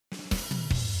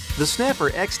The Snapper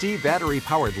XD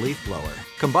battery-powered leaf blower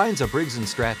combines a Briggs &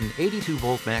 Stratton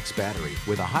 82-volt max battery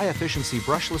with a high-efficiency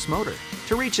brushless motor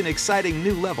to reach an exciting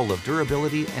new level of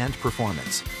durability and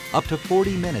performance. Up to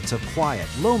 40 minutes of quiet,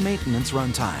 low-maintenance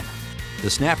runtime. The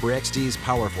Snapper XD's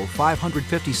powerful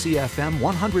 550 CFM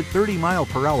 130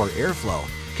 mile/hour airflow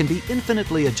can be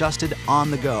infinitely adjusted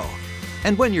on the go.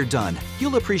 And when you're done,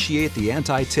 you'll appreciate the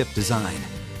anti-tip design.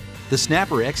 The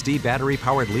Snapper XD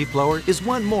battery-powered leaf blower is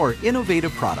one more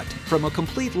innovative product from a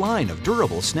complete line of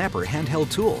durable Snapper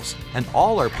handheld tools, and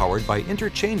all are powered by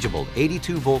interchangeable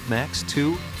 82-volt max,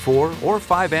 2, 4, or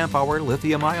 5 amp-hour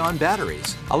lithium-ion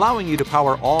batteries, allowing you to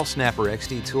power all Snapper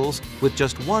XD tools with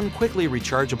just one quickly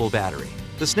rechargeable battery.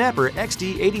 The Snapper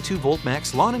XD 82-volt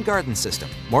max lawn and garden system.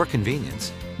 More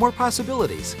convenience, more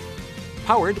possibilities.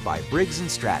 Powered by Briggs &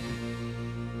 Stratton.